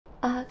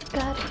I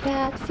got a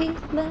bad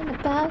feeling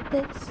about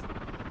this.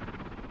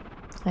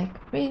 Like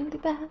really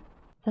bad.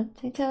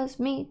 Something tells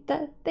me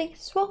that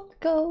things won't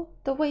go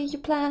the way you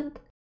planned.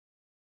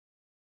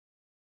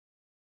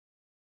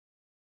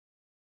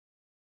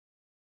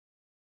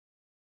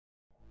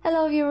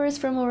 Hello viewers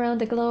from around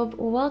the globe,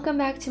 welcome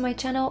back to my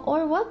channel,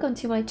 or welcome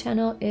to my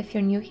channel if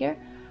you're new here.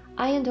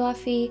 I am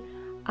Duafi.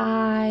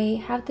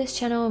 I have this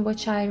channel in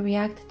which I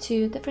react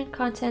to different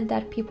content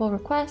that people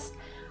request.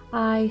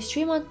 I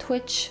stream on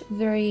Twitch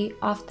very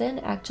often,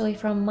 actually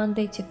from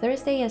Monday to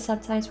Thursday, and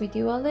sometimes we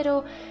do a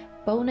little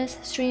bonus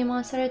stream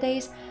on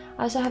Saturdays.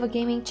 I also have a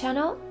gaming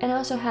channel, and I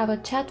also have a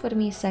chat with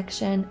me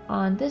section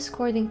on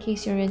Discord in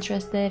case you're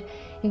interested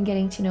in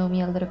getting to know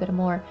me a little bit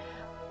more.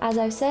 As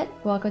I've said,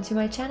 welcome to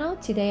my channel.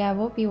 Today I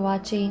will be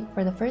watching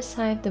for the first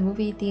time the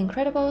movie The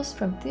Incredibles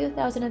from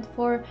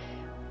 2004,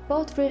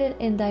 both written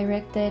and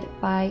directed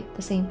by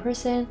the same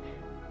person.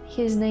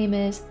 His name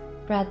is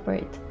Brad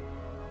Bird.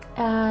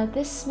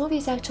 This movie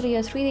is actually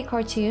a 3D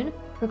cartoon.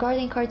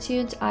 Regarding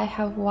cartoons, I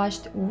have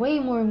watched way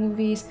more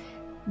movies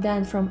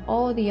than from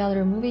all the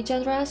other movie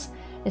genres,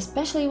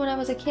 especially when I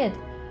was a kid.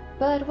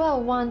 But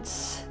well,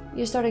 once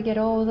you start to get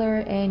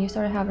older and you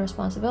start to have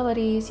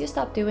responsibilities, you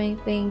stop doing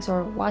things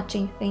or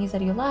watching things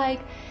that you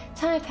like,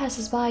 time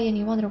passes by and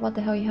you wonder what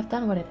the hell you have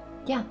done with it.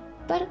 Yeah,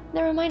 but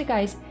never mind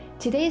guys,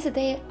 today is the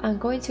day I'm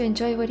going to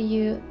enjoy with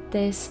you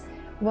this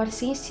what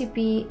seems to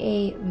be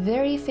a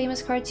very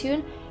famous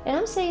cartoon, and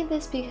I'm saying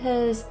this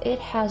because it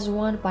has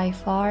won by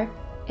far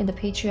in the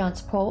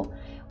Patreon's poll,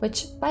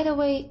 which by the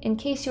way, in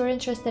case you're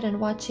interested in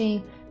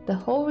watching the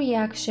whole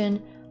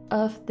reaction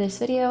of this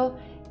video,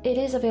 it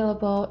is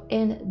available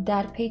in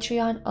that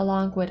Patreon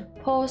along with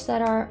posts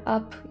that are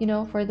up, you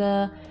know, for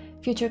the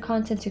future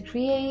content to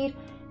create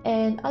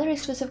and other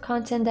exclusive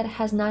content that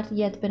has not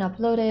yet been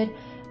uploaded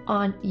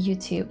on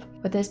YouTube.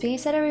 With this being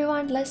said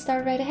everyone, let's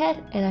start right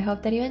ahead and I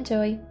hope that you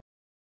enjoy.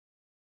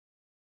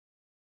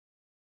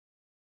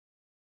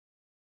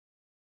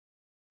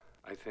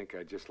 I think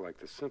I just like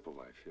the simple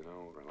life, you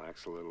know,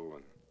 relax a little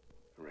and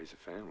raise a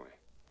family.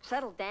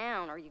 Settle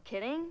down, are you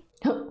kidding?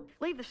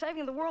 Leave the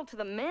saving of the world to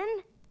the men?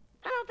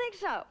 I don't think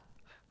so.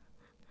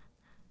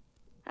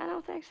 I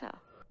don't think so.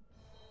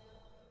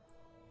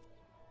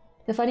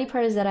 The funny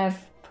part is that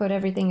I've put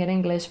everything in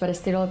English, but it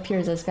still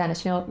appears as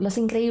Spanish, you know, Los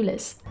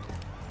Increíbles.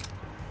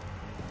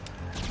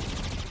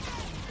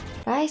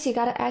 Guys, you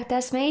gotta act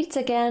as mates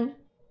again.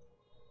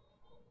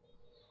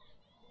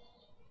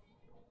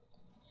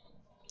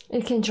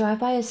 It can drive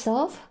by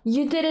itself?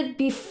 You did it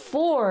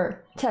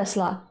before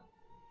Tesla.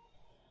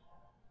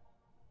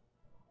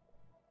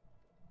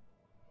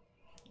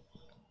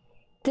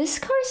 This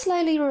car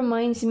slightly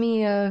reminds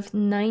me of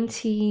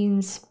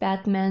 19's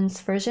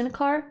Batman's version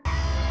car.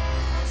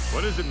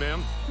 What is it,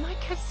 ma'am? My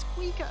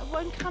squeaker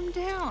won't come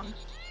down.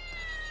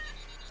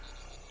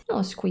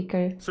 No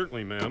squeaker.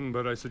 Certainly, ma'am,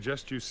 but I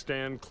suggest you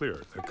stand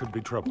clear. There could be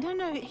trouble.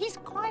 No, he's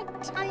quite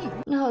tame.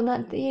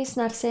 No, he's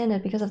not saying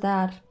it because of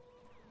that.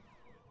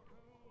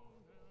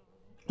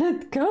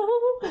 Let go!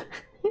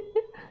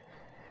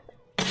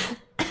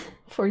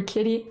 For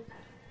kitty.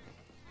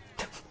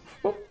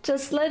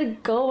 Just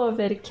let go of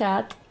it,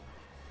 cat.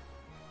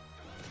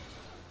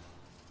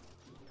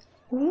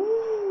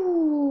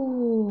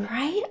 Ooh,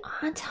 right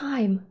on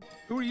time.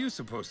 Who are you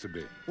supposed to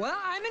be? Well,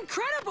 I'm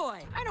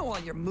Incrediboy. I know all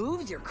your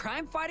moves, your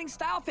crime-fighting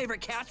style,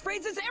 favorite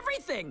catchphrases,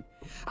 everything.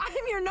 I'm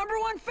your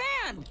 #1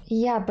 fan.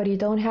 Yeah, but you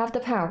don't have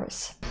the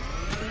powers.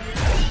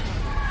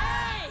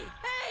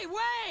 Hey,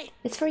 wait!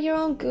 It's for your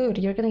own good.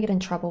 You're gonna get in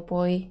trouble,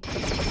 boy.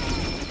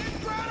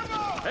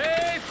 Incredible!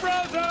 Hey,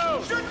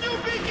 Frozo! Shouldn't you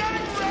be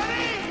getting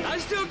ready? I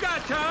still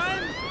got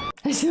time.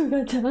 I still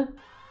got time.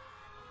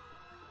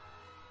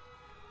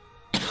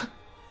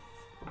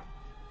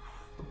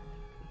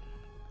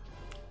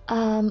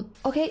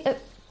 Okay,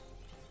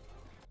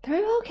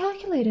 very well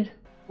calculated.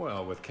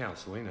 Well, with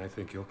counseling, I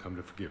think you'll come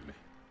to forgive me.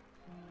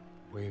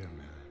 Wait a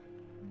minute.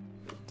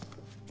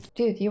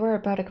 Dude, you were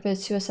about to commit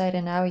suicide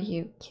and now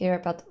you care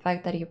about the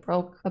fact that you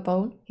broke a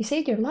bone? He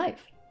saved your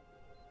life.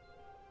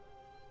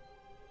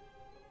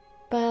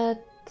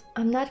 But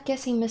I'm not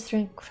guessing Mr.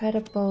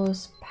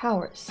 Incredible's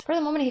powers. For the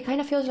moment, he kind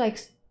of feels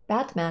like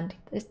Batman.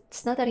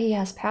 It's not that he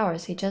has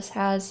powers, he just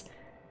has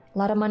a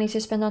lot of money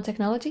to spend on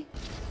technology.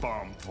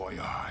 Bon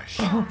voyage.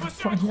 Bon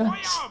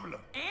voyage.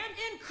 And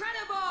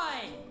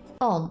Incrediboy!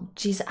 Oh,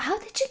 jeez, how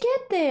did you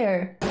get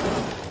there?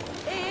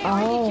 Hey,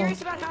 are you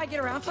curious about how I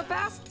get around so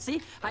fast?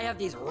 See, I have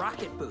these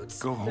rocket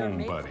boots. Go They're home,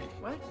 made buddy.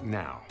 What?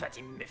 Now.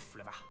 Petit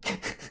mifle, va.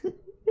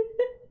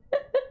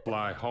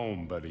 Fly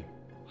home, buddy.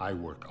 I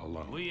work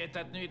alone. Oui, et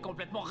ta tenue est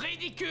complètement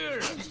ridicule.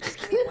 Just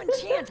give me one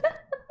chance.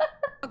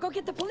 I'll go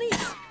get the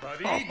police.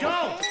 Buddy,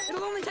 don't!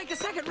 It'll only take a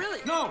second, really.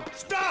 No,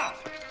 stop!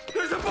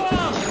 There's a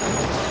bomb!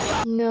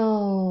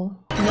 No.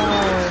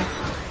 No.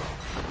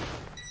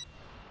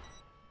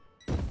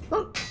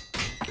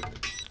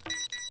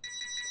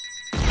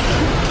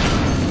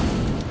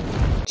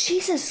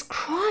 Jesus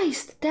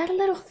Christ, that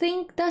little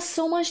thing does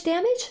so much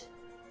damage?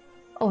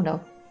 Oh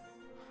no.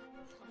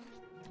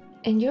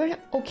 And you're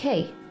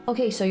okay.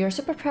 Okay, so your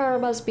superpower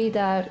must be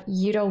that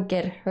you don't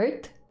get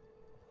hurt?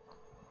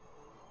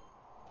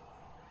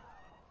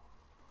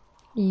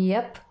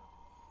 Yep.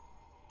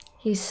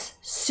 He's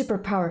super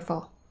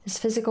powerful. His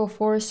physical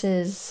force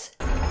is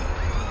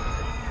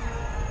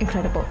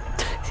incredible.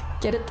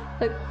 Get it?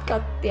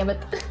 God damn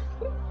it.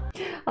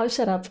 I'll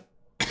shut up.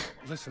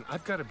 Listen,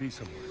 I've got to be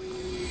somewhere.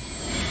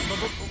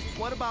 But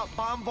what about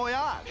Bon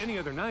Voyage? Any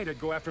other night, I'd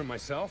go after him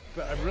myself,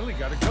 but I've really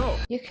got to go.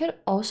 You could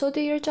also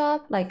do your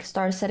job, like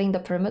start setting the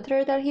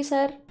perimeter that he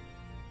said.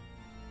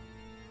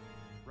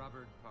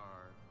 Robert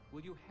Parr,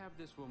 will you have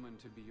this woman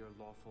to be your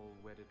lawful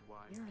wedded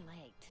wife? You're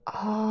late.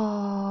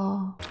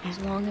 Oh. As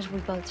long as we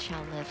both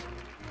shall live,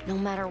 no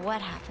matter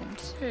what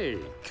happens. Hey,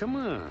 come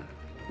on.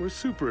 We're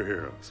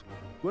superheroes.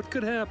 What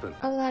could happen?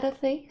 A lot of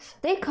things.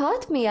 They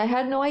caught me. I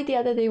had no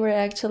idea that they were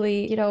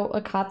actually, you know,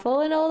 a couple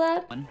and all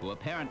that. Who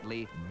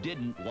apparently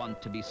didn't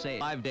want to be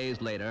saved. 5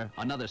 days later,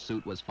 another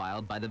suit was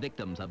filed by the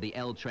victims of the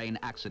L train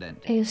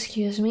accident.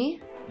 Excuse me?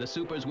 The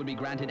supers would be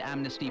granted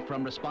amnesty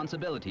from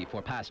responsibility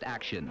for past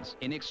actions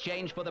in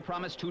exchange for the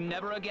promise to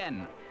never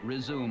again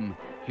resume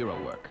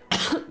hero work.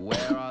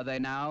 Where are they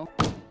now?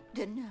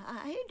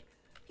 Denied?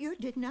 You're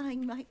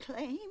denying my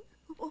claim?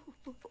 Oh,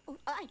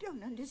 I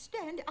don't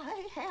understand.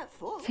 I have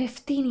full.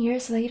 15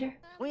 years later?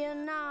 We are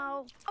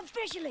now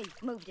officially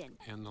moved in.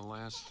 And the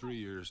last 3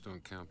 years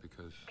don't count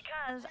because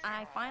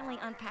I finally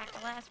unpacked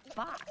the last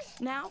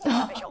box. Now it's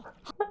official.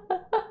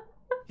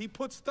 He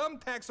puts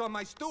thumbtacks on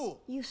my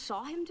stool. You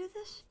saw him do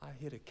this? I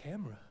hit a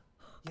camera.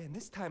 Yeah, and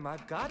this time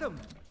I've got him.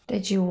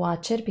 Did you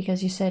watch it?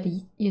 Because you said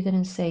you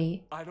didn't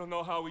say. I don't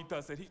know how he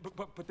does it.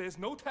 But there's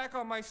no tack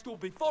on my stool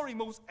before he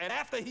moves, and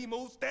after he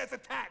moves, there's a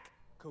tack.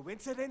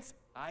 Coincidence?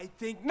 I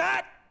think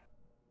not.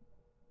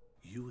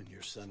 You and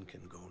your son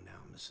can go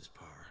now, Mrs.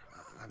 Parr.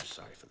 I'm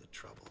sorry for the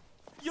trouble.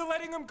 You're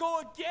letting him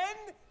go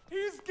again?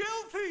 He's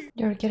guilty.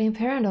 You're getting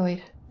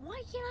paranoid.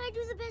 Why can't I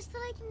do the best that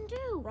I can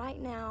do? Right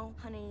now,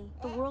 honey,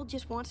 the world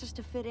just wants us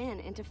to fit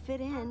in. And to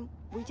fit in,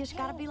 we just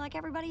gotta be like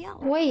everybody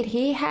else. Wait,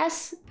 he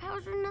has...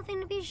 Powers are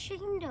nothing to be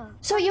ashamed of.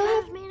 So you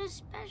have... made us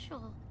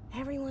special.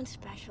 Everyone's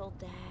special,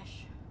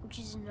 Dash. Which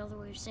is another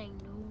way of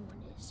saying no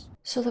one is.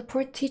 So the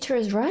poor teacher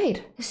is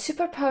right. His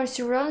superpower is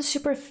to run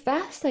super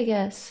fast, I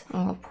guess.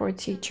 Oh, poor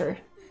teacher.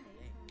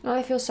 Oh,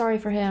 I feel sorry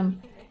for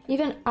him.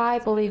 Even I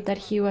believe that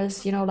he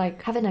was, you know,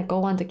 like having a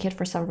go on the kid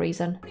for some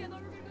reason. He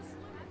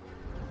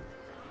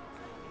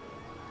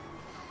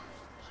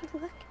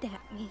looked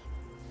at me.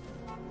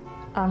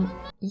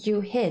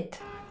 You hid.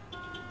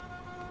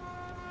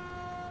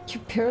 You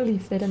barely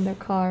fit in the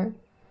car.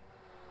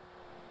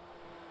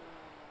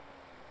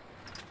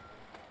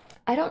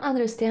 I don't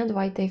understand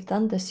why they've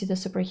done this to the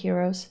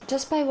superheroes.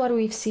 Just by what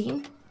we've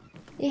seen,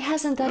 he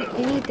hasn't done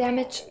any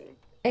damage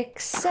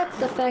except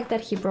the fact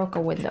that he broke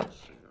a window.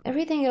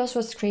 Everything else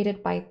was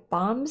created by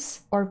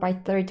bombs or by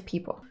third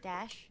people.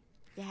 Dash,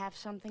 you have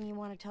something you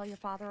want to tell your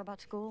father about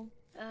school?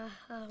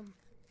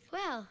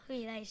 Well,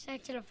 we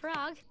dissected a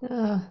frog.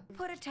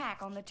 Put a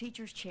tack on the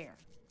teacher's chair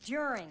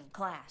during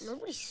class.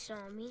 Nobody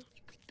saw me.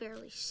 You could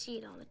barely see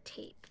it on the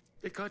tape.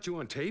 they caught you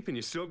on tape and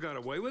you still got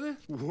away with it?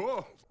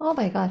 Whoa. Oh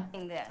my god.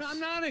 I'm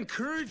not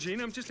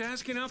encouraging. I'm just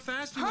asking how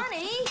fast you...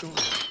 Honey!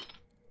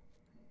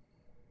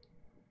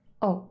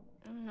 Oh.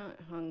 I'm not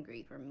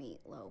hungry for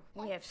meatloaf.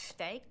 We have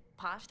steak,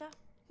 pasta.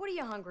 What are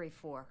you hungry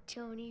for?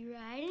 Tony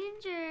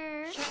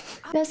Ridinger.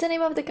 That's the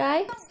name of the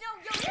guy?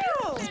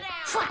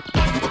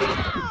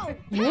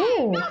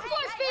 No! No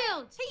force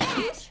fields!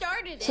 You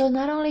started it! So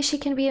not only she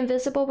can be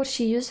invisible, but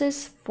she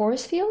uses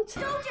force fields?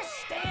 Don't just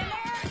stand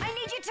there! I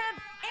need you to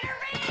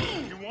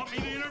intervene! You want me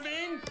to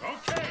intervene?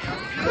 Okay,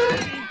 I'm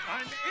intervening!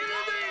 I'm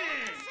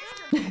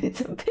intervening!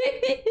 It's a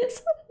baby.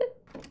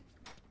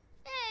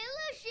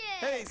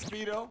 Hey,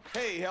 Speedo.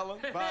 Hey, Helen.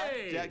 Hey,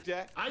 Bye.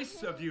 Jack.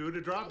 Nice of you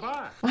to drop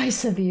by.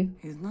 Nice of you.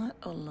 He's not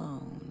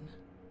alone.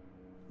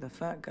 The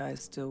fat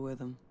guy's still with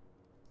him.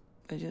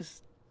 They're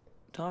just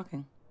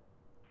talking.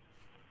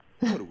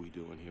 What are we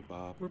doing here,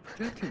 Bob? We're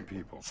protecting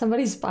people.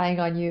 Somebody's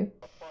spying on you.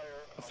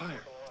 A fire.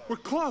 We're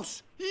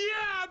close.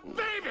 Yeah,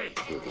 baby!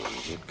 We're gonna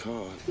get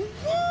caught.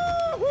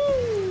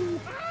 Woohoo!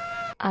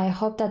 I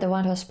hope that the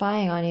one who's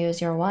spying on you is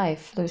your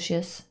wife,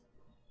 Lucius.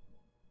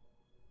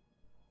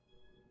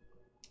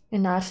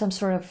 And not some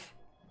sort of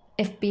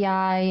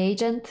FBI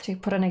agent, to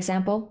put an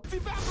example. It's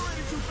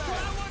evaporating too fast.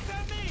 Well, what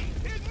that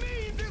means? It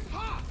means it's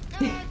hot.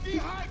 And I'm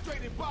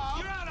dehydrated, Bob.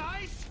 You're out of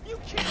ice? You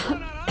can't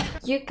run out of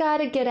ice. You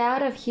gotta get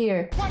out of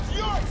here. What's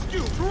your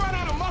excuse? To run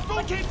out of muscle?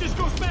 I can't just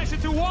go smash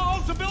into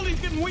walls. The building's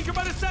getting weaker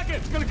by the second.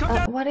 It's gonna come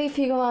down. What if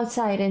you go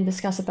outside and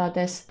discuss about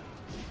this?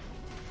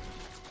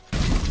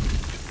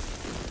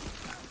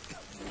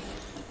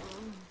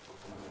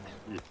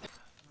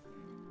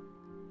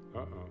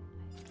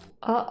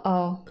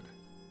 Uh-oh.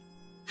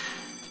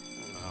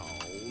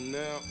 Oh,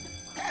 no.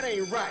 That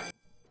ain't right.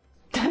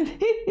 That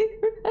ain't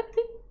right.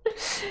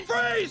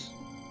 Freeze!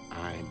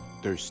 I'm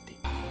thirsty.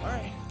 All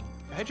right.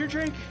 Had your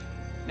drink.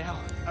 Now,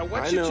 I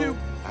want you to...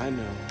 I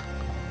know.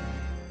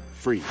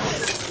 Freeze.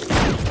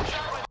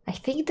 I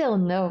think they'll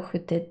know who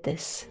did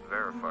this.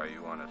 Verify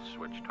you want to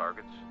switch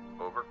targets.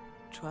 Over.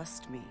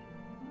 Trust me,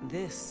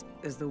 this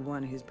is the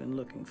one he's been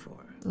looking for.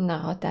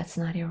 No, that's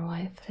not your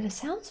wife. It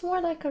sounds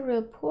more like a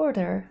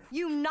reporter.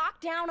 You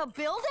knocked down a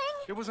building?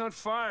 It was on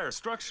fire,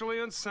 structurally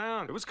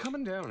unsound. It was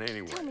coming down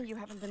anyway. Tell me you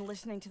haven't been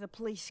listening to the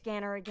police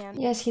scanner again.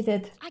 Yes, he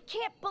did. I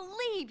can't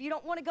believe you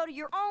don't want to go to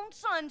your own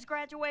son's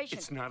graduation.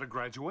 It's not a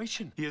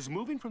graduation. He is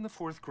moving from the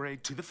 4th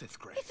grade to the 5th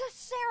grade. It's a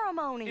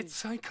ceremony. It's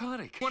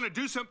psychotic. Want to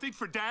do something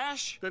for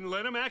Dash? Then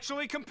let him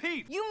actually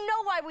compete. You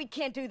know why we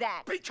can't do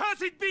that.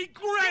 Because it'd be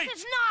great! This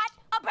is not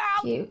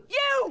about you!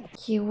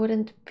 He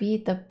wouldn't be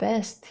the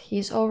best.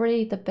 He's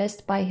already the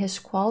best by his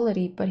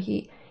quality, but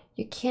you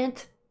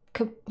can't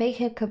make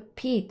him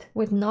compete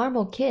with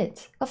normal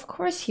kids. Of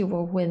course he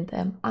will win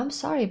them. I'm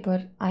sorry,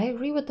 but I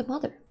agree with the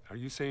mother. Are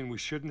you saying we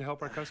shouldn't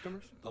help our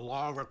customers? The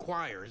law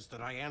requires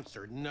that I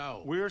answer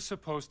no. We're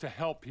supposed to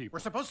help people. We're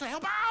supposed to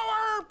help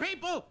our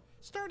people!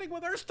 Starting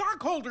with our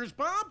stockholders,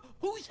 Bob!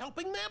 Who's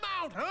helping them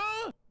out,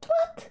 huh?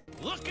 What?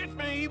 Look at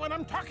me when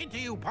I'm talking to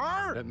you,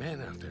 Par! That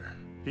man out there,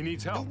 he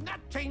needs help. Do not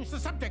change the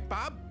subject,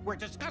 Bob. We're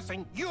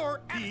discussing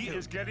your attitude. He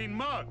is getting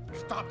mugged.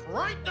 Stop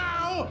right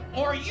now,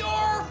 or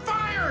you're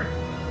fired!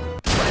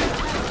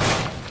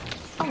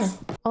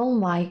 Oh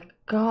my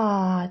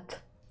god.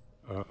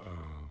 Uh-oh.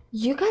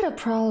 You got a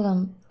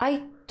problem.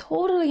 I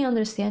totally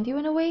understand you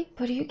in a way,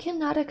 but you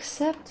cannot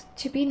accept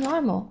to be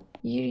normal.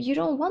 You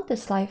don't want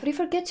this life, but you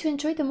forget to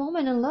enjoy the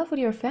moment and love with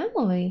your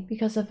family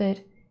because of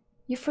it.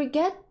 You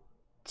forget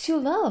to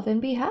love and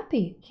be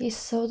happy. He's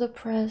so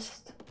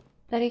depressed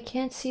that he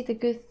can't see the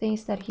good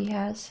things that he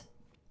has.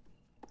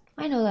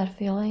 I know that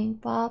feeling,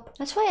 Bob.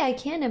 That's why I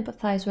can't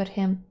empathize with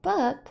him,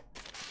 but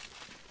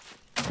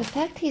the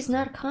fact he's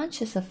not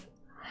conscious of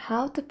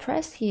how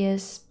depressed he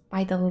is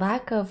by the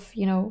lack of,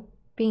 you know,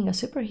 being a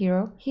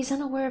superhero, he's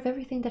unaware of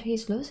everything that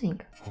he's losing.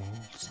 Hold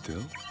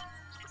still.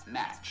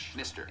 Match,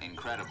 Mr.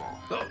 Incredible.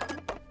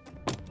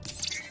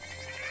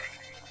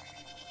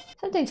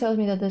 Something tells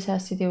me that this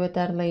has to do with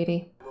that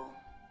lady.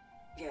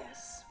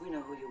 Yes, we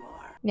know who you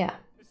are. Yeah.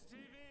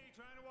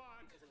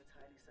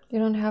 You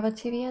don't have a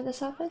TV at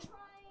this office?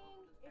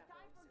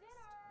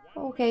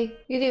 Okay,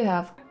 you do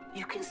have.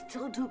 You can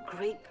still do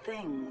great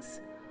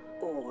things.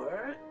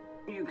 Or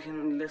you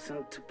can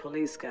listen to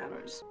police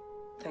scanners.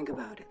 Think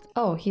about it.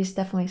 Oh, he's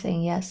definitely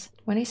saying yes.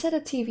 When he said a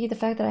TV, the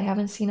fact that I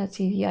haven't seen a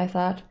TV, I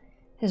thought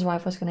his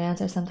wife was gonna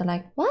answer something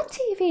like, "What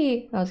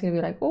TV?" I was gonna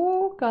be like,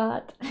 "Oh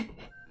god."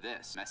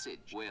 This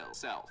message will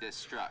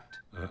self-destruct.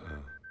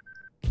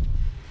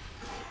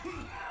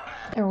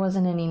 There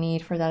wasn't any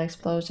need for that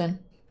explosion.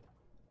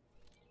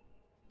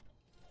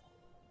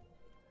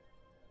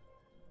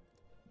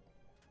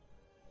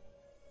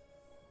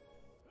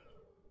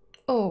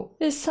 Oh,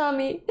 it's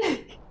Tommy.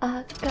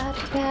 I got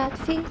a bad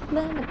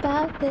feeling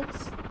about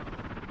this.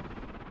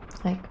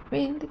 Like,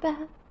 really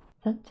bad.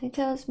 Something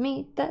tells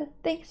me that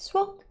things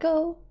won't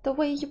go the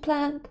way you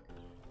planned.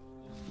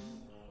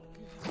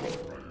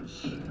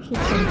 He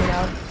turned it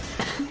out.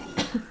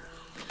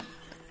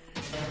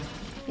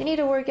 You need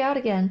to work out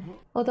again.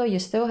 Although you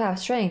still have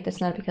strength,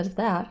 it's not because of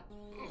that.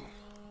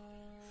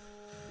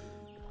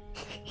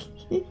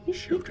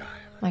 Showtime.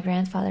 My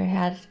grandfather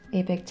had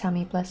a big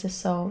tummy, bless his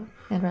soul,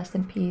 and rest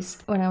in peace.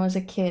 When I was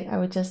a kid, I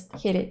would just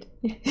hit it.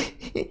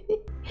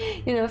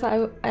 You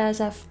know,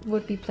 as I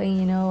would be playing,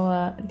 you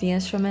know, the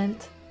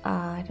instrument.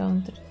 I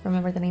don't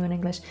remember the name in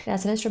English.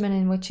 That's an instrument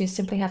in which you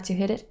simply have to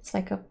hit it. It's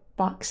like a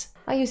box.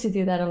 I used to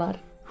do that a lot.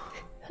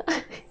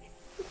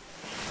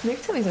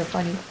 Big tummies are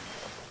funny.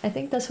 I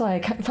think that's why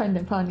I find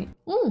them funny.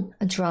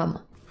 A drum.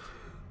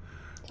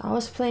 So I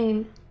was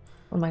playing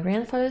with my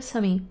grandfather's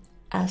tummy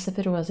as if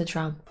it was a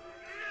drum.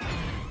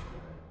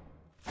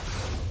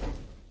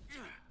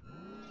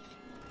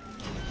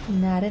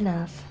 Not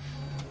enough.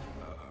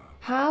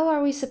 How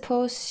are we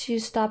supposed to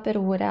stop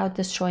it without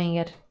destroying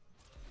it?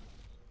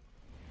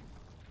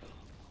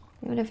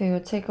 Even if it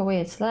would take away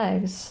its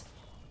legs,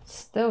 it's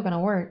still gonna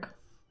work.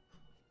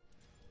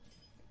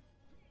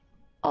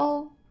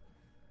 Oh.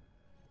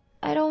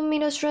 I don't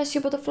mean to stress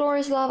you, but the floor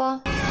is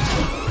lava.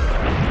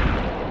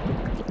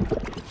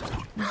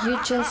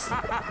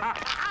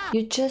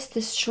 You just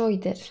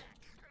destroyed it.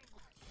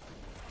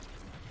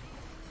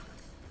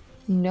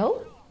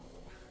 No?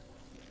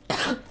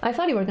 I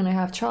thought you were gonna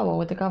have trouble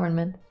with the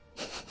government.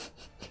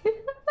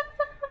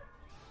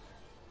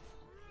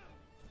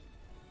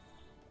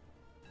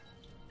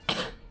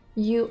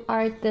 You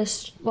are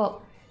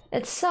well,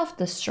 it's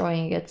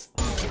self-destroying. It's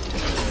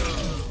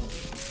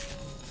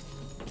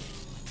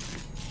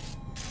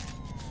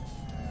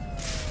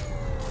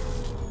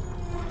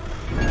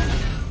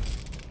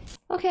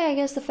okay, I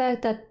guess the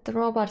fact that the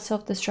robot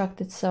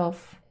self-destruct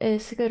itself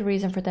is a good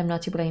reason for them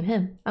not to blame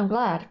him. I'm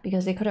glad,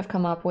 because they could have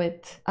come up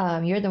with,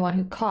 you're the one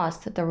who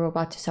caused the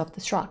robot to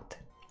self-destruct.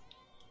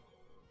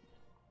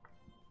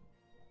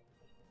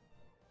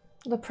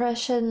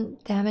 Depression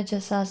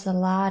damages us a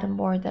lot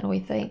more than we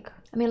think.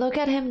 I mean, look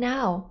at him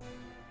now.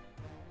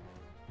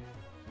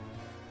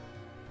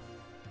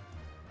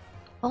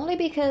 Only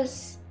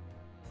because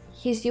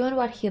he's doing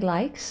what he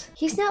likes,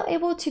 he's now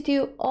able to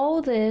do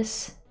all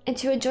this and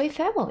to enjoy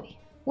family.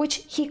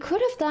 which he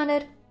could have done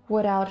it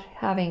without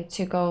having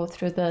to go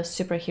through the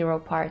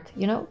superhero part,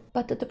 you know?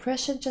 But the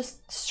depression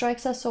just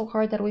strikes us so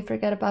hard that we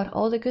forget about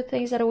all the good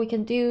things that we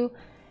can do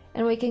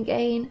and we can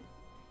gain,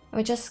 and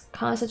we just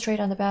concentrate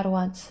on the bad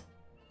ones.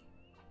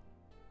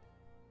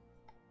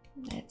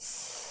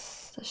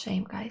 It's a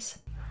shame, guys.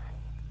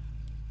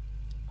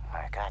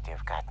 My God,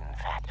 you've gotten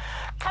fat.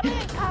 Come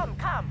in,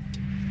 come.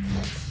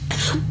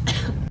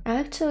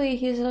 Actually,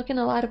 he's looking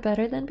a lot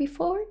better than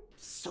before.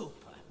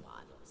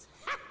 Supermodels.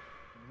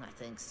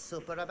 Nothing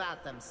super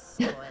about them.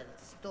 Spoiled,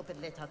 stupid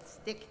little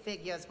stick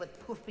figures with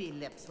poofy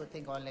lips who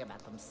think only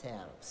about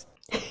themselves.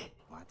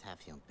 What have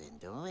you been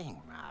doing,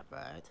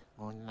 Robert?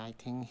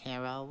 Moonlighting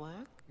hero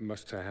work?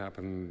 Must have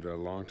happened a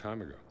long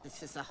time ago.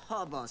 This is a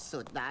hobo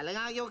suit, darling.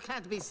 You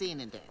can't be seen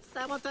in this.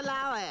 I won't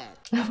allow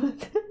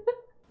it.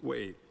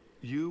 Wait,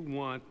 you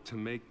want to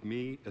make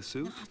me a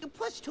suit? You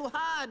push too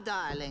hard,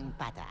 darling,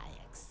 but I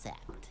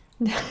accept.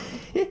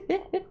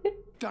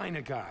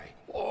 Dyna guy.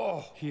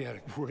 Oh, he had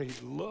a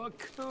great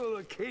look. Oh,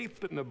 the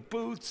cape and the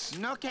boots.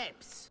 No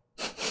capes.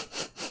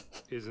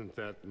 Isn't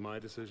that my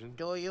decision?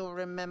 Do you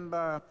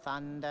remember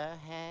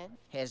Thunderhead?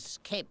 His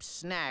cape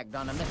snagged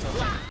on a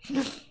missile.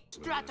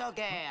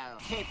 Stratogale,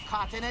 cape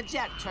caught in a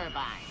jet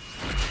turbine.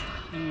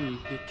 You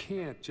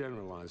can't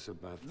generalize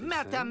about this.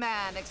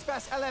 Metaman,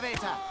 express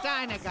elevator.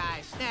 Dyna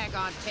guy, snag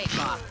on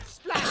takeoff.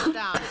 Splash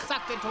down,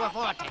 sucked into a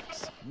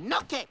vortex.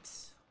 No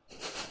capes.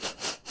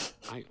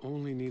 I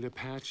only need a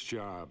patch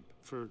job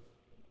for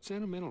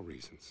sentimental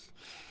reasons.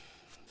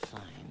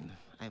 Fine.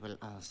 I will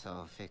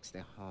also fix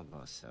the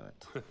hobo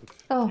suit.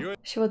 Oh,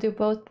 she will do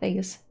both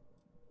things.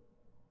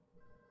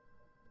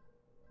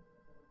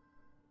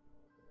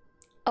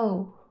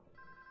 Oh.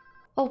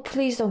 Oh,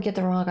 please don't get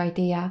the wrong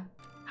idea.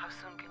 How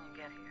soon can you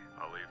get here?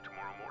 I'll leave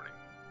tomorrow morning.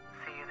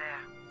 See you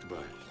there.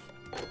 Goodbye.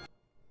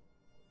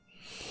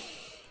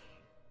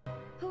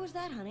 Who was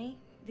that, honey?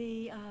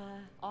 The,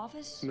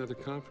 office? Another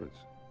conference.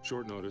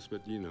 Short notice,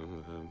 but you know,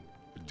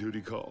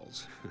 duty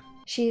calls.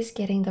 She's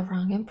getting the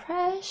wrong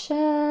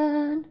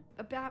impression.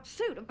 About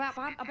suit, about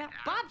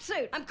Bob's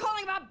suit. I'm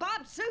calling about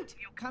Bob's suit.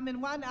 You come in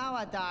 1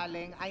 hour,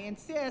 darling. I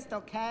insist,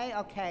 okay?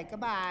 Okay,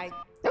 goodbye.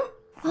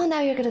 Well,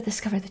 now you're gonna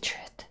discover the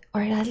truth,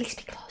 or at least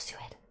be close to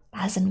it.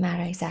 Doesn't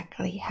matter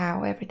exactly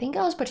how everything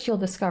goes, but you'll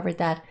discover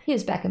that he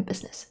is back in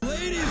business.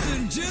 Ladies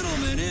and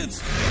gentlemen, it's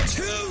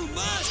too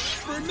much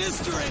for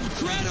Mr.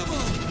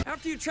 Incredible!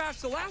 After you trashed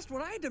the last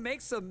one, I had to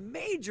make some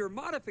major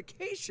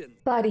modifications.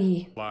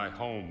 Buddy. Fly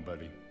home,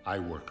 buddy. I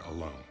work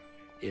alone.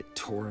 It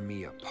tore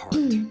me apart.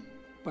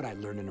 But I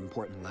learned an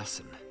important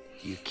lesson.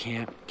 You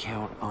can't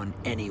count on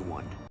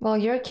anyone. Well,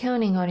 you're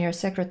counting on your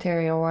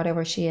secretary or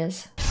whatever she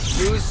is.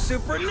 Who's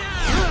super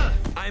now?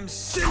 I'm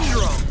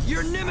Syndrome,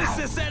 your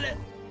nemesis at it.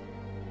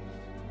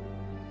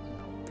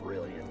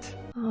 Brilliant.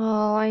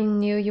 Oh, I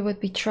knew you would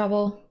be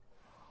trouble.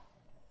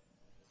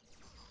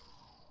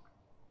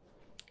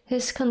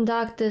 His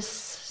conduct is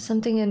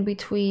something in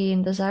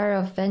between desire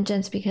of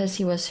vengeance because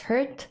he was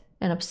hurt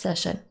and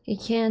obsession. He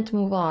can't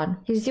move on.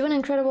 He's doing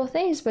incredible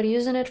things, but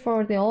using it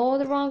for all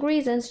the wrong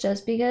reasons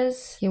just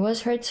because he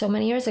was hurt so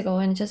many years ago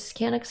and just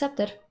can't accept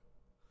it.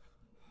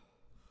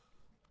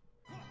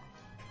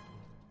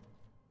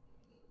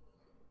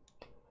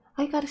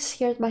 I got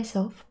scared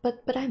myself,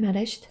 but I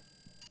managed.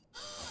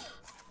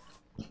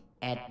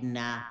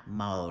 Edna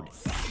mode.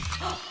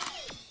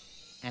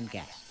 And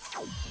guest.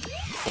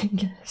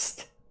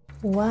 Guest.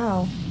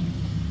 Wow.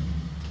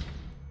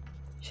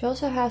 She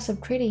also has some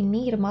pretty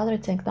neat modern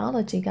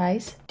technology,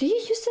 guys. Do you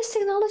use this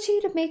technology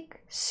to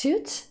make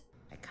suits?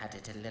 I cut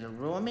it a little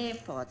roomy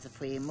for the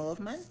free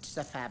movement.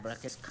 The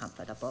fabric is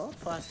comfortable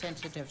for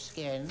sensitive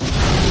skin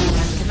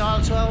and can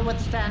also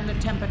withstand a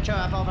temperature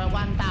of over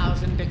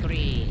 1,000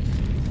 degrees.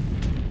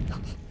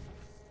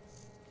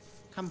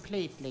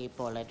 Completely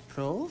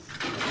bulletproof.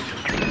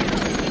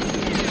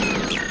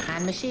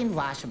 And machine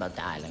washable,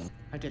 darling.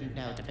 I didn't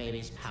know the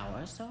baby's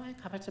powers, so I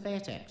covered the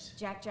basics.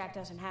 Jack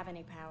doesn't have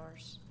any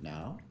powers.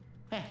 No?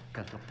 Well,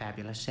 could look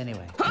fabulous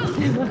anyway.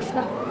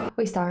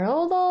 We start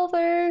all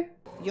over.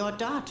 Your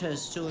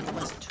daughter's suit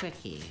was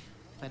tricky,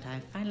 but I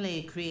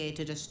finally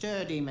created a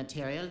sturdy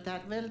material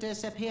that will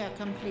disappear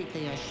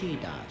completely as she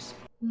does.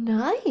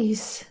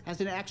 Nice. As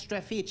an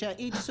extra feature,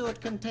 each suit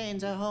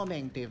contains a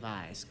homing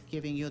device,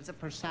 giving you the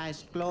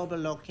precise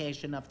global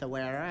location of the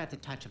wearer at the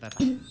touch of a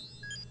button.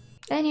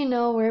 And you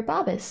know where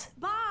Bob is.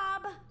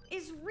 Bob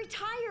is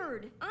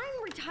retired.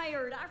 I'm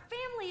retired. Our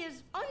family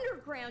is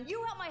underground.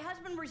 You help my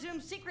husband resume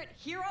secret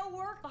hero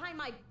work behind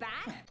my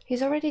back?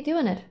 He's already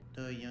doing it.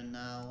 Do you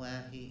know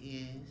where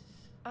he is?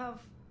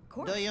 Of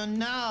course. Do you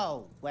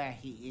know where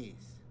he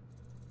is?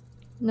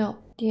 No.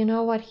 Do you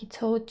know what he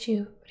told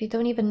you? But you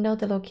don't even know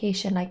the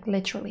location, like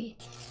literally.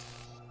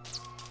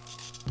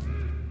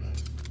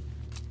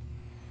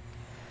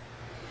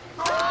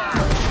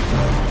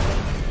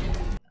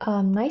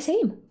 Nice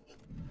aim.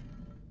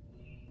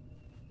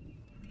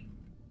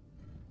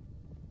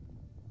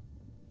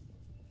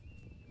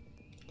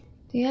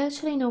 Do you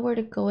actually know where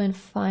to go and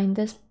find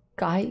this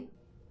guy?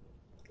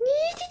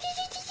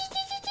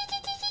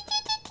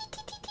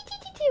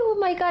 Oh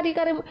my my god, he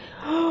got him.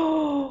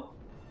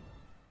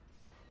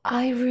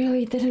 I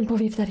really didn't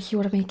believe that he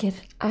would make it.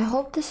 I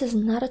hope this is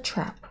not a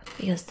trap,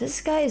 because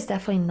this guy is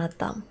definitely not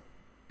dumb.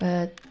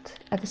 But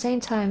at the same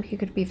time, he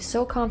could be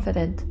so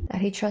confident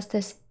that he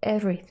trusts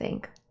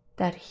everything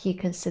that he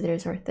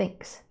considers or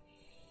thinks.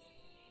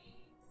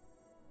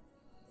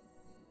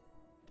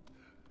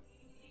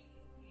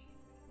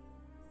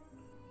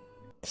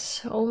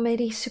 So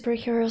many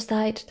superheroes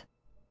died.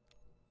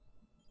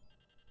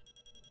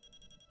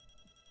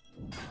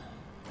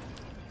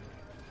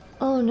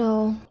 Oh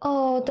no.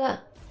 Oh,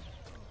 that...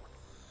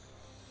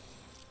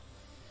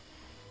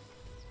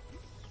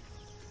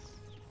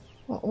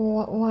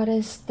 What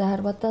is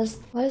that? What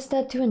is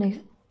that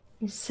doing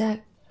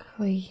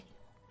exactly?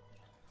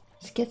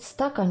 It gets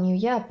stuck on you,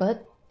 yeah,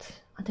 but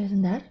other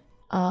than that?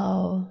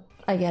 Oh,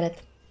 I get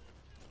it.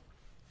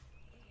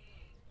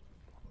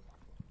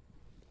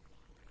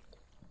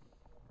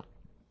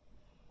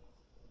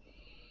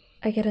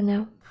 I get it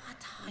now.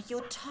 What are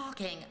you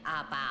talking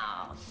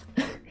about?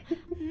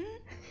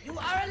 You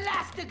are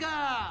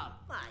Elastigirl!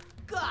 My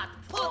God,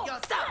 pull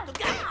yourself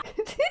together!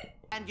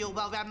 And you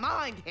will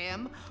remind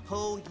him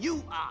who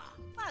you are.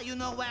 Well, you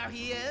know where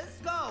he is.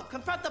 Go,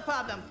 confront the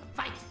problem.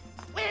 Fight.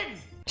 Win!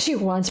 She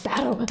wants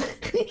battle.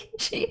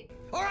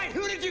 All right,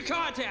 who did you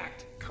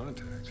contact?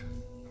 Contact?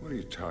 What are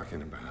you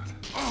talking about?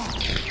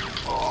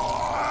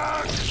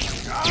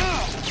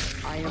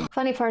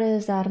 Funny part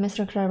is that Mr.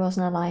 Incredible's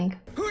not lying.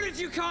 Who did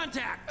you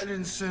contact? I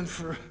didn't send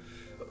for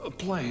a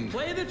plane.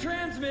 Play the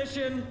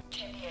transmission.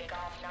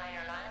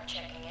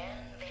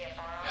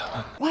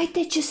 Why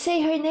did you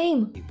say her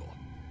name?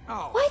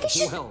 Oh, why did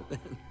you?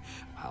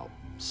 Well,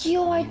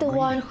 you are the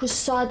one who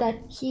saw that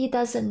he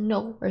doesn't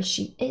know where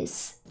she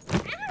is.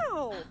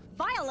 Ow!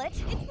 Violet,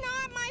 it's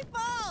not my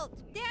fault.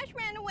 Dash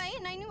ran away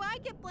and I knew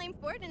I'd get blamed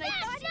for it and I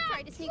thought he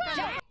tried to sneak on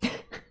me.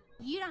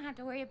 You don't have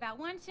to worry about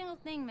one single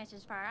thing,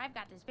 Mrs. Parr. I've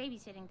got this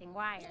babysitting thing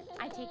wired.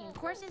 I've taken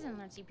courses and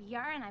learned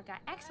CPR, and I've got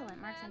excellent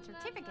marks and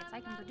certificates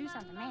I can produce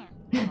on demand.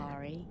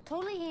 Sorry.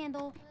 Totally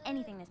handle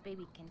anything this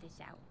baby can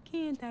dish out.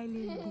 Can't I,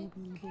 little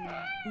baby boy?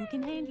 Who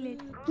can handle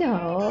it?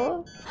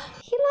 No,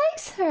 he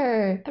likes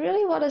her. I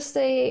really want to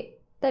say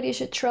that you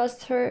should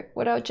trust her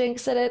without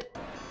jinxing it.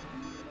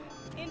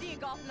 India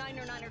Golf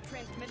 909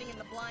 transmitting in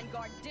the blind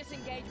guard.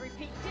 Disengage,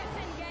 repeat,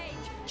 disengage.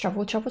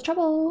 Trouble, trouble,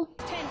 trouble.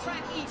 10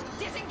 track east,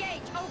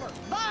 disengage, over.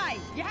 Bye!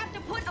 You have to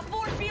put a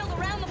force field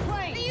around the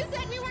plane. You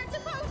said we weren't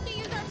supposed to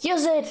use our...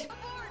 Use it!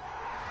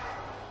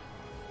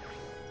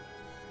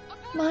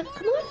 Come on,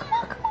 come on, come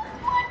on, come on,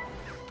 come on.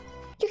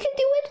 You can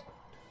do it.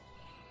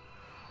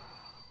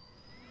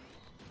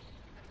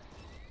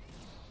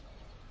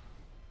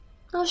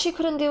 No, she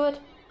couldn't do it.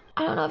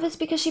 I don't know if it's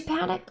because she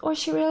panicked or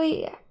she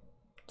really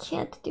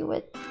can't do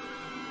it.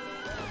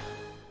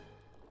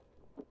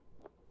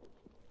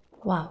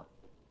 Wow.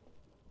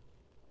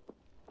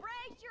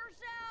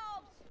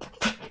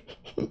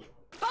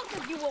 Both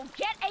of you will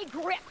get a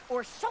grip,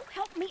 or so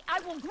help me, I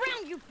will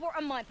ground you for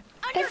a month.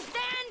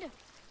 Understand?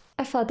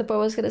 I thought the boy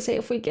was gonna say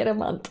if we get a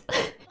month.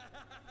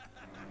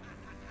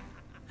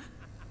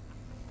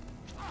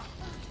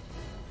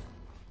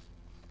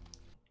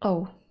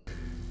 Oh.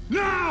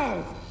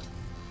 No!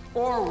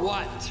 Or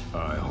what?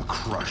 I'll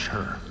crush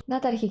her.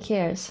 Not that he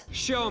cares.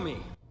 Show me.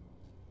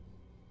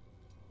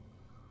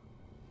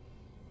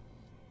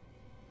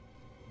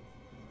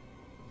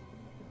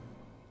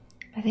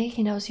 I think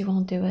he knows you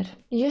won't do it.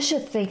 You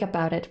should think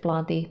about it,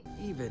 Blondie.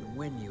 Even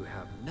when you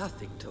have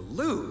nothing to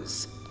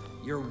lose,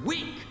 you're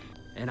weak,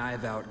 and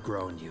I've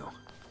outgrown you.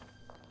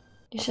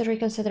 You should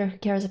reconsider who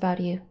cares about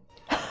you.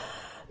 I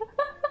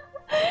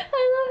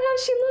love how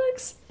she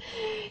looks.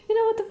 You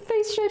know, with the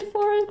face straight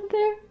forward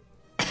there.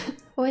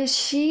 When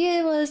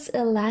she was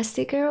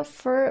Elastigirl,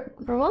 for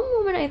one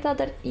moment I thought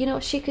that, you know,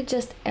 she could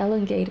just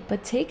elongate,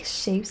 but take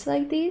shapes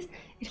like these.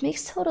 It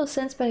makes total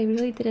sense, but I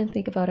really didn't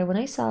think about it. When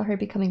I saw her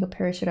becoming a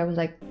parachute, I was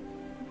like,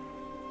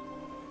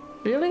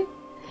 really?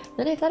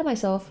 Then I thought to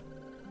myself,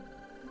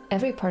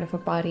 every part of her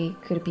body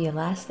could be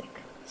elastic,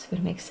 so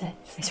it makes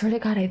sense. I swear to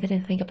God, I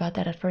didn't think about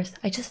that at first.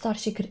 I just thought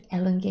she could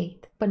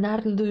elongate, but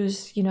not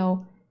lose, you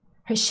know,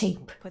 her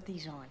shape. Put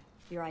these on.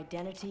 Your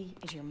identity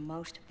is your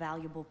most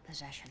valuable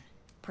possession.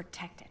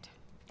 Protect it.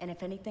 And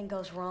if anything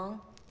goes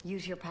wrong,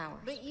 use your powers.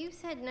 But you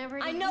said never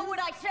to I know what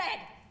I said!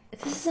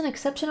 This is an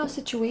exceptional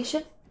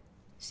situation.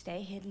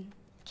 Stay hidden,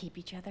 keep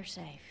each other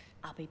safe.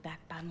 I'll be back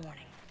by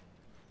morning.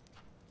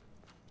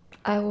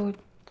 I would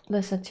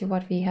listen to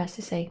what V has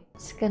to say.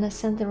 It's gonna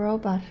send a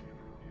robot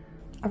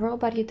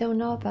you don't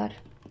know about.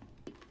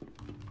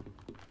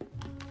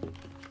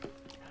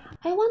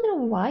 I wonder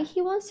why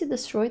he wants to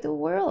destroy the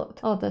world.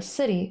 Oh, the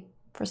city,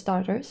 for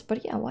starters.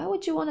 But yeah, why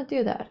would you want to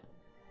do that?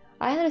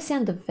 I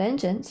understand the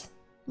vengeance.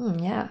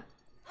 Yeah.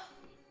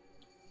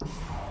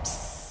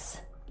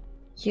 Psst.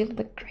 You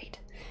look great.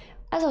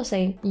 As I was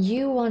saying,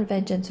 you want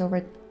vengeance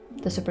over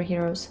the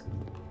superheroes.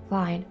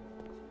 Fine.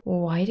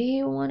 Why do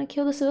you want to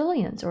kill the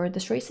civilians or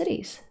destroy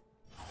cities?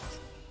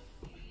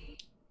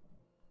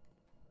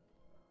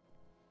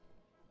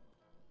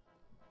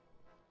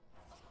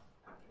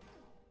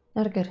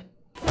 Not good.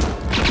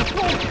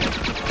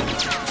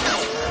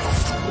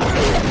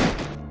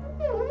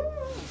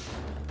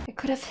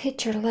 Could have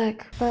hit your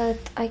leg, but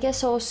I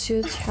guess all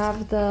suits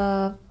have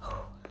the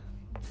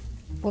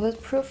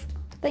bulletproof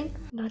thing,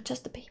 not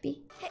just the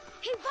baby. Hey,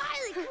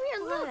 Violet, come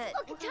here,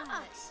 look at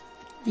us.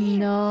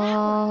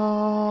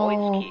 No.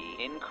 Voice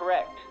key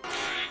incorrect.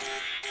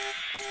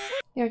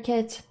 Your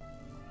kids.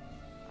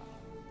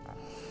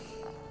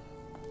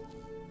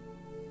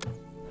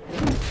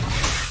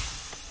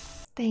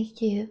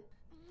 Thank you.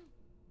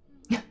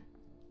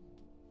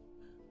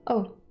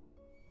 Oh.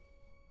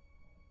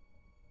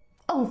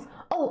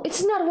 Oh,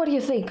 it's not what you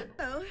think.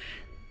 Oh,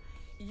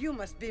 you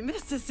must be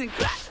Mr.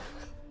 Sinclair.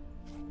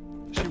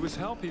 She was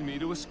helping me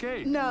to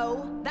escape.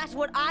 No, that's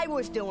what I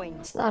was doing.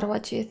 It's not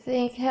what you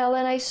think,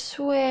 Helen, I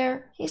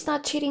swear. He's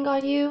not cheating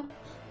on you.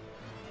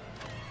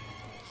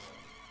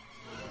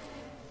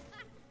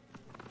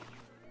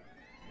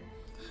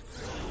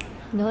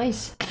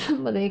 Nice.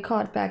 But they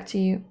caught back to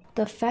you.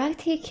 The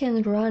fact he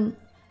can run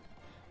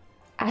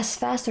as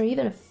fast or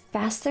even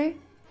faster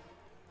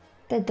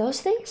than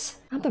those things?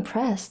 I'm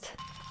impressed.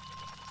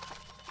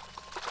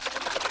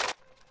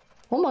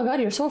 Oh my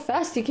god, you're so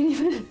fast, you can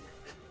even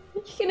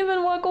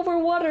walk over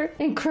water.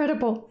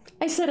 Incredible.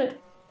 I said it.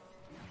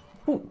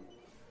 Ooh.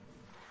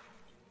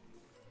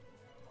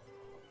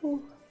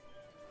 Ooh.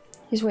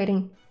 He's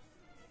waiting.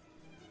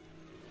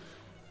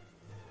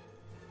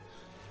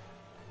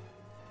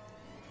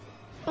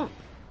 Oh.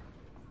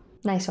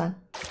 Nice one.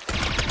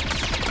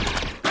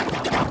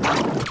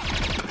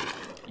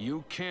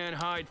 You can't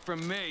hide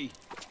from me.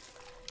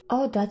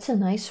 Oh, that's a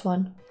nice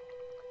one.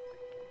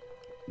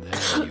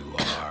 There you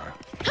are.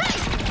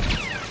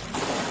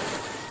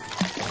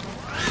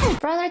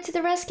 Brother to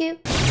the rescue.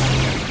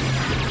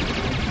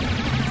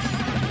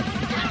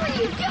 How are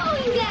you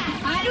doing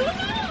that? I don't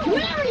know.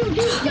 Whatever you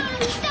do,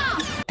 don't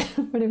stop.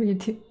 Whatever you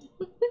do.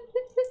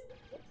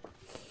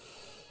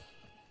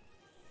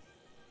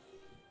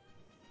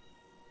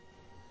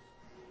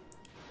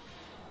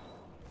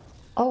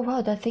 Oh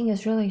wow, that thing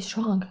is really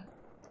strong.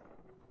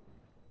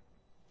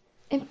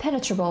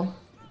 Impenetrable.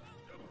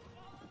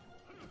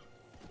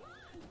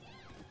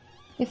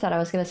 You thought I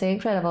was gonna say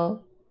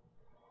incredible.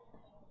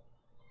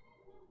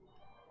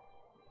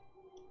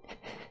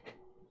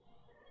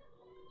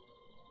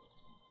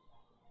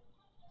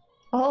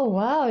 Oh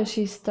wow,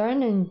 she's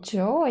starting to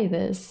enjoy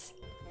this.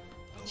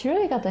 She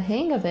really got the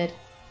hang of it.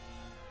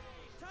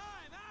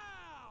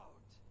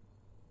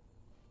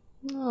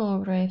 Oh,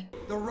 great.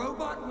 The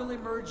robot will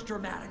emerge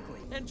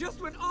dramatically. And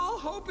just when all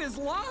hope is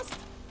lost,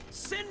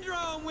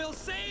 Syndrome will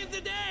save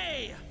the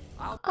day!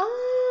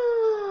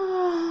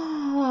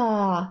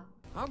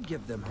 I'll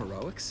give them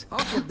heroics.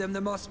 I'll give them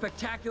the most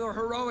spectacular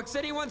heroics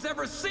anyone's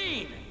ever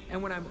seen!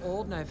 And when I'm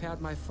old and I've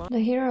had my fun... The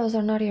heroes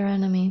are not your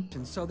enemy.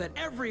 And so that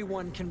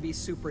everyone can be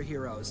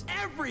superheroes.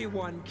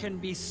 Everyone can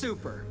be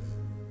super.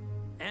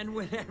 And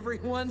when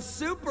everyone's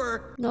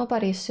super...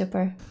 Nobody's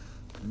super.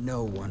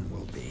 No one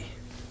will be.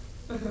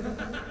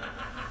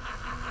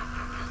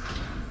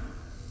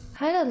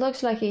 Kinda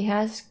looks like he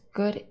has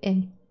good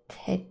intentions.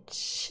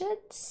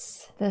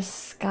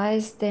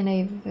 Disguised in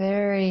a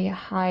very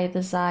high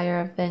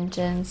desire of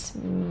vengeance,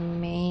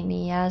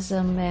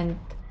 maniasm, and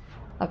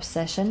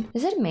obsession.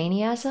 Is it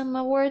maniasm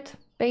a word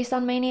based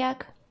on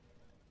maniac?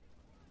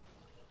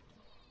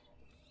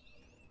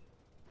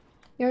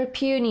 You're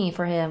puny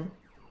for him.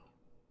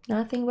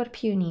 Nothing but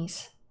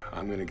punies.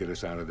 I'm gonna get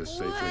us out of this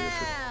safely.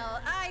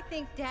 Well, I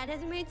think Dad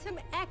has made some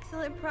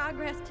excellent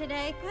progress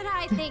today, but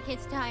I think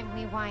it's time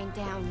we wind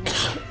down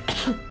now.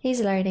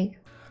 He's learning.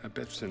 I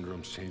bet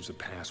Syndrome's changed the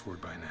password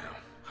by now.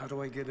 How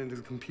do I get into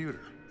the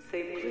computer?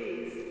 Say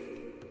please.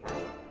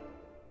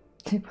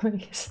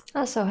 Please.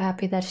 I'm so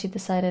happy that she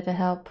decided to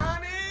help.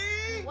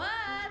 Honey! What?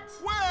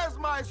 Where's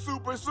my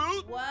super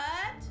suit? What?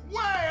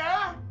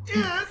 Where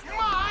is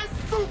my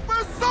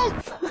super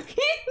suit?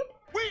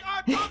 We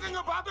are talking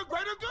about the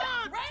greater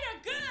good! Greater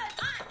good!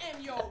 I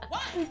am your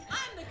wife!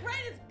 I'm the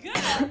greatest good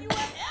you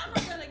are ever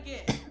gonna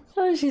get!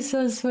 Oh, she's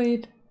so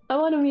sweet. I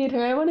want to meet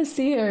her. I want to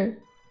see her.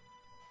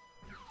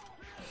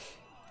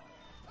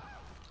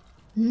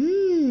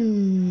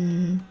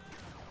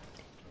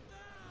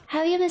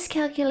 Have you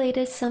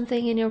miscalculated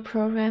something in your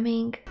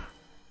programming?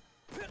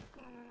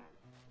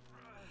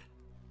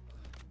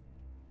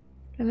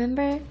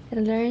 Remember, it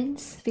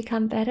learns to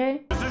become better.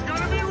 This is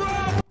gonna be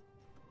rough!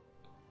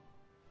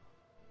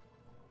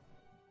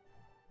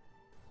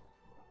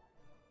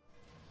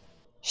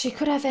 She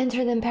could have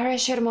entered in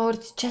parachute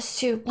mode just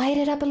to light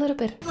it up a little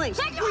bit. We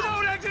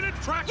don't exit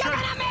attraction! You're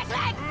gonna miss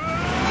it!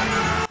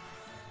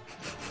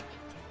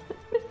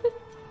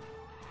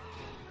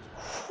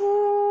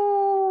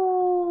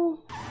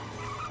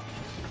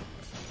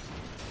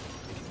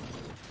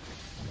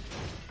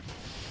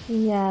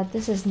 Yeah,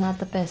 this is not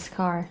the best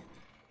car.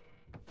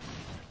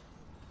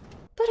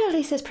 But at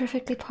least it's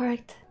perfectly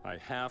parked. I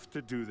have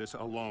to do this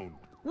alone.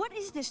 What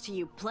is this to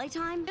you?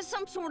 Playtime? Is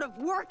some sort of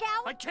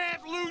workout? I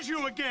can't lose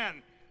you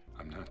again!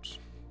 I'm not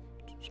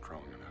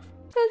strong enough.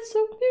 That's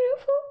so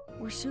beautiful.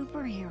 We're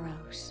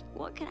superheroes.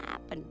 What can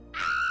happen?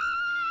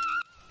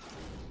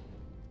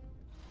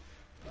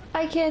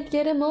 I can't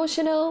get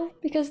emotional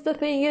because the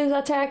thing is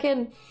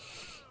attacking.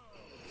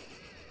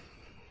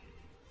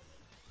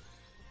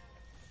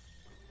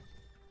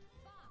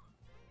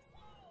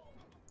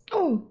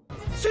 Oh!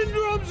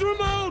 Syndrome's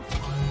remote!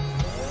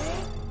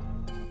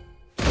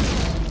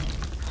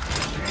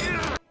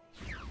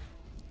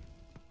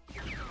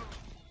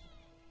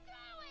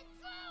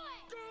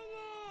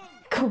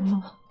 Go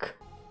on.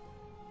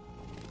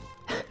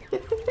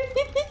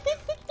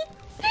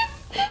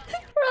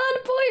 Run,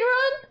 boy,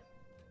 run!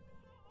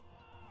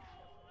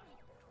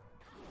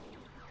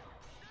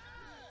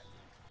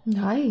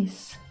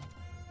 Nice.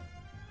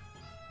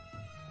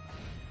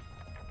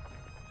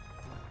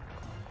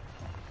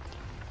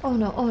 Oh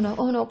no, oh no,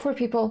 oh no, poor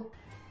people.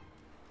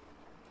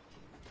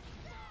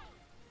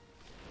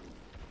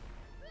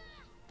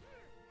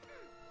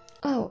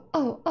 Oh,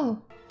 oh, oh.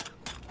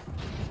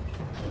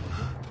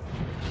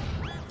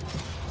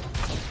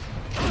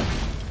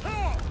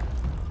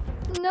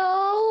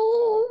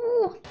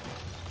 No!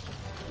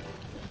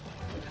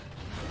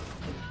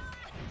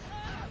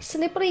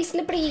 Slippery,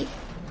 slippery.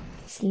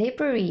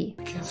 Slippery.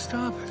 I can't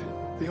stop it.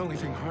 The only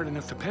thing hard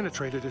enough to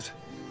penetrate it is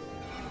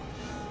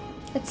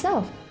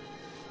itself.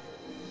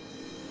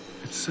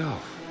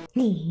 Itself.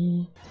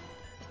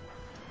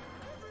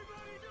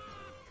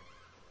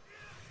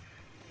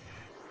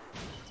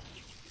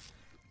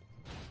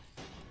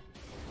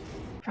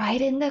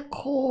 Right in the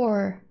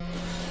core.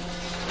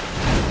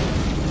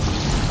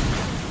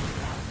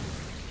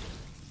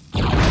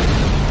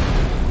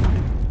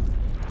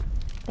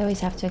 They always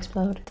have to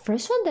explode. The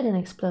first one didn't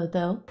explode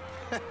though.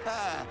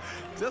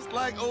 Just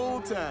like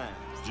old times.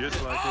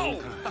 Just like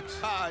old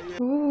times.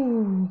 Yeah.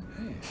 Ooh.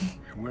 Hey,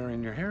 you're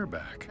wearing your hair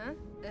back. Huh?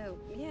 Oh,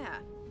 yeah.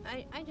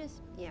 I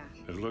just, yeah.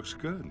 It looks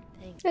good.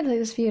 Thanks. It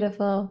looks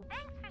beautiful.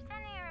 Thanks for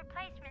sending a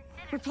replacement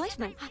dinner.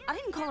 Replacement? I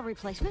didn't call a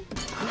replacement.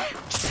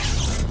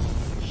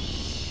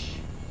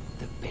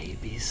 The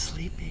baby's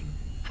sleeping.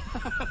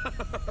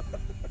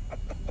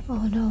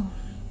 Oh no.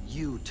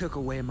 You took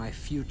away my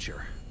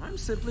future. I'm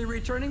simply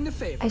returning the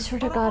favor. I swear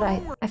to God,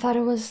 I thought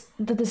it was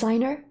the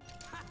designer.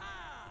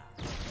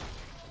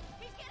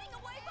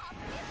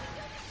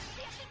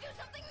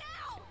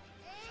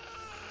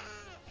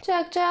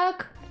 Jack,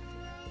 Jack.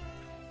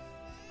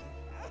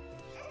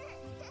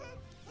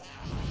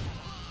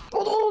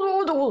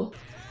 Oh.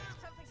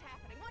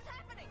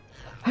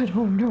 I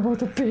don't know.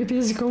 The baby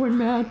is going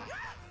mad.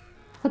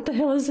 What the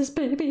hell is this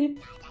baby?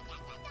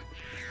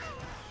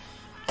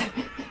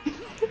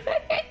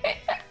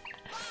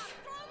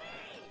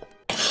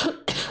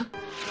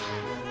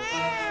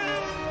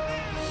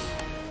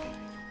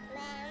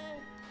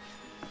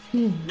 I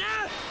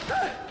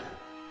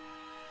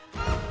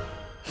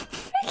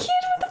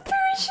can't with the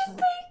parachute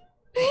thing.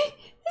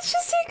 It's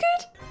just so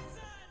good.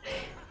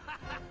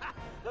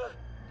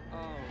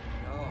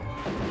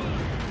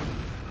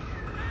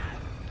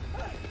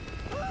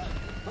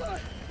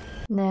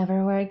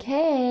 Never wear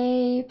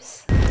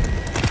capes.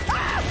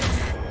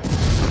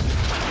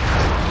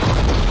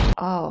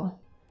 Oh.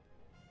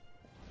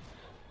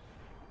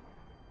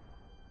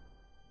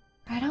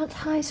 Right on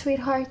time,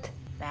 sweetheart.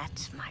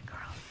 That's my girl.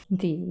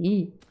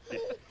 D.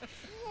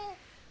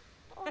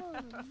 Oh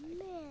man,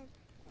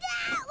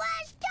 that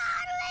was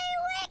totally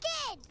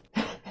wicked.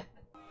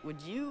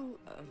 Would you,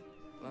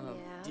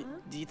 Yeah?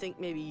 do you think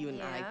maybe you and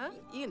Yeah? I,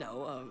 do you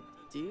know?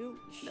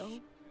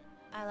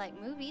 I like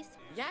movies.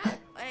 Yeah.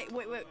 Hey,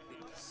 wait.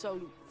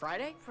 So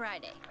Friday?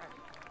 Friday.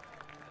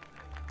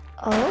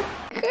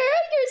 Oh, girl,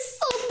 you're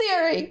so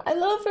daring. I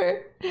love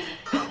her.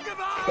 Come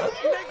on!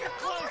 Make it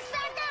close!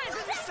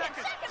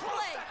 Second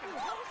play.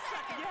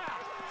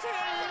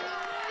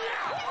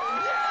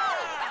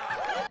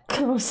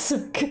 Close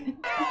second.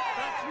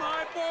 That's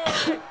my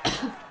boy!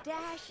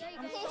 Dash,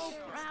 I'm so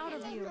proud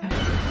of you.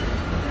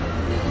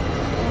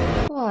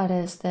 What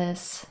is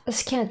this?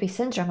 This can't be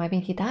Syndrome. I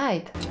mean, he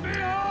died.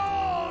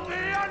 Behold the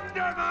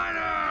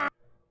Underminer!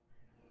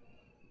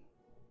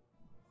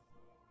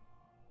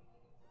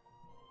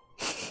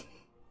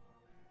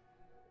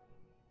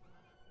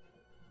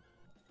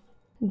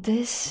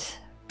 This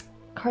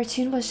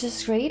cartoon was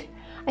just great.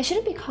 I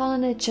shouldn't be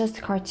calling it just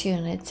a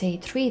cartoon. It's a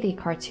 3D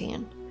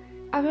cartoon.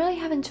 I really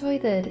have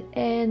enjoyed it,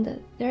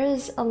 and there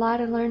is a lot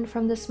to learn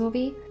from this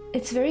movie.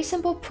 It's very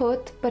simple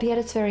put, but yet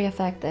it's very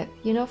effective.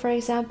 You know, for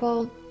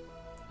example,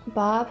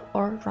 Bob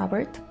or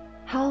Robert,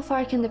 how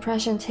far can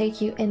depression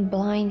take you and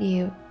blind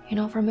you, you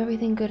know, from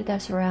everything good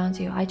that surrounds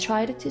you? I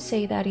tried to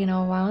say that, you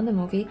know, while in the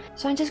movie,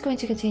 so I'm just going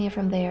to continue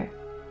from there.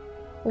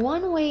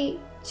 One way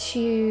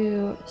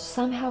to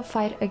somehow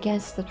fight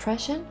against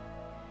depression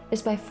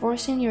is by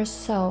forcing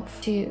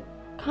yourself to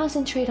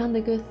concentrate on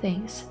the good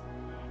things.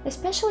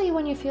 Especially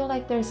when you feel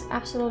like there's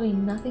absolutely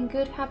nothing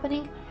good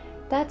happening,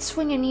 that's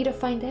when you need to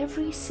find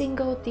every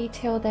single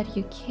detail that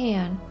you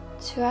can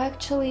to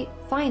actually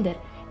find it.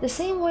 The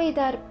same way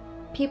that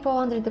people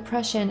under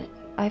depression,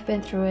 I've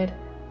been through it,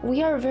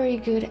 we are very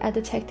good at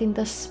detecting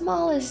the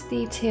smallest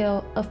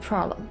detail of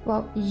problem.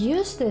 Well,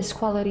 use this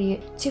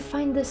quality to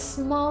find the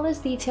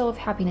smallest detail of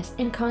happiness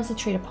and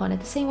concentrate upon it,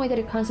 the same way that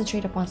you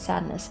concentrate upon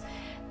sadness.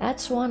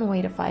 That's one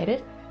way to fight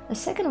it. A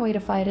second way to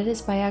fight it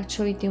is by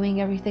actually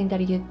doing everything that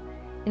you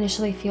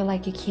initially feel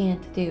like you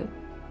can't do.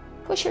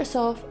 Push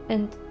yourself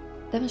and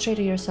demonstrate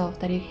to yourself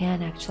that you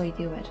can actually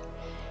do it.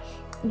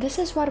 this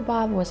is what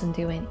Bob wasn't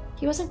doing.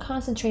 He wasn't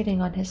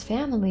concentrating on his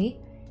family.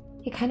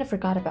 He kind of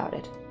forgot about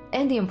it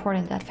and the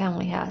importance that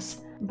family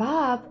has.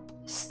 Bob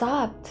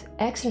stopped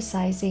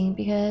exercising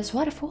because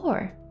what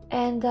for?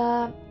 And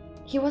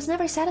he was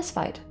never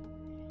satisfied.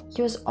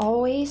 He was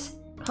always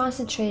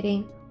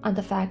concentrating on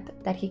the fact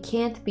that he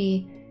can't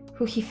be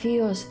who he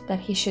feels that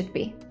he should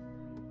be.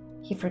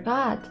 He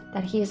forgot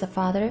that he is a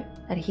father,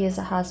 that he is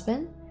a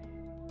husband,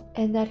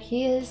 and that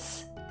he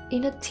is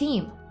in a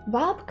team.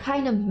 Bob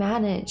kind of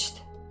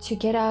managed to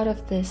get out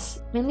of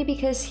this, mainly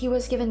because he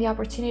was given the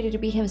opportunity to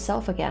be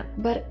himself again.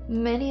 But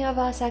many of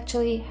us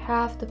actually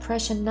have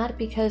depression not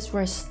because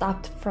we're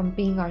stopped from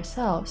being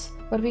ourselves,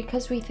 but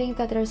because we think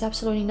that there's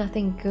absolutely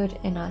nothing good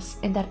in us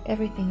and that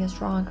everything is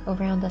wrong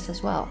around us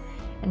as well,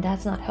 and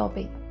that's not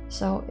helping.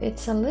 So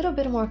it's a little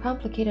bit more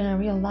complicated in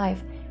real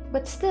life,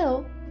 but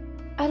still,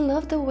 I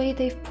love the way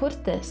they've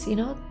put this, you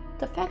know?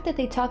 The fact that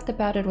they talked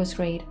about it was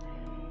great.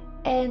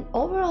 And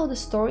overall, the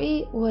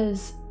story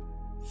was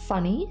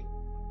funny,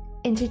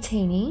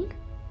 entertaining,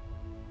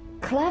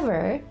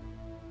 clever,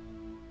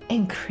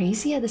 and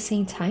crazy at the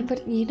same time,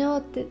 but you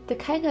know, the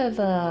kind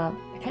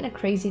of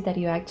crazy that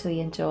you actually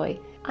enjoy.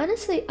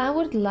 Honestly, I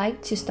would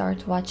like to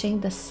start watching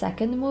the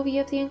second movie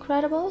of The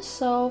Incredibles,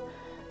 so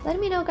let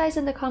me know guys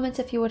in the comments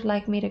if you would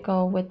like me to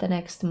go with the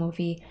next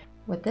movie.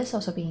 With this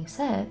also being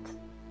said,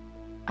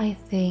 I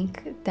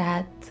think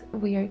that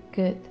we are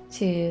good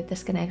to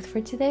disconnect for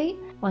today.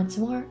 Once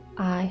more,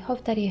 I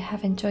hope that you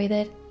have enjoyed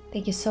it.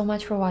 Thank you so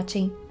much for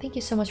watching. Thank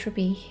you so much for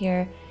being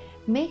here.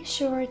 Make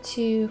sure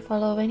to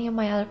follow any of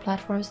my other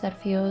platforms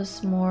that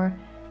feels more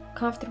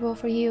comfortable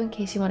for you in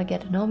case you want to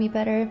get to know me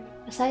better.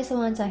 Besides the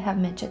ones I have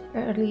mentioned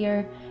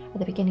earlier at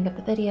the beginning of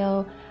the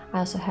video, I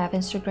also have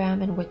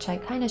Instagram, in which I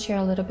kind of share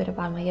a little bit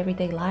about my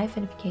everyday life,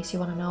 and in case you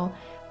want to know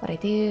what I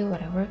do,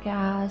 what I work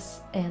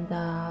as, and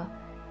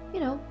you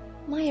know,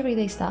 my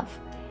everyday stuff.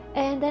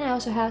 And then I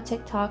also have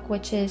TikTok,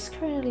 which is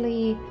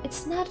currently,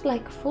 it's not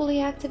like fully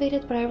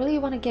activated, but I really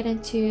want to get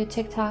into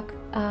TikTok,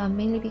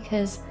 mainly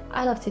because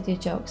I love to do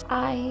jokes.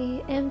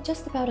 I am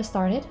just about to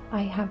start it.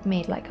 I have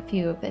made like a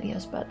few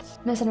videos, but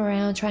messing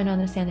around, trying to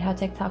understand how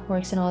TikTok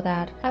works and all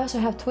that. I also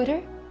have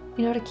Twitter,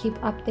 you know, to keep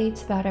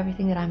updates about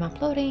everything that I'm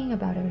uploading,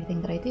 about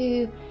everything that I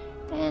do,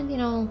 and you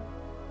know,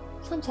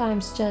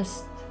 sometimes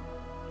just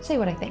say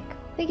what I think.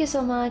 Thank you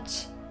so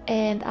much,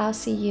 and I'll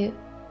see you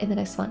in the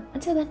next one.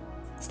 Until then,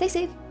 stay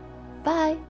safe. Bye.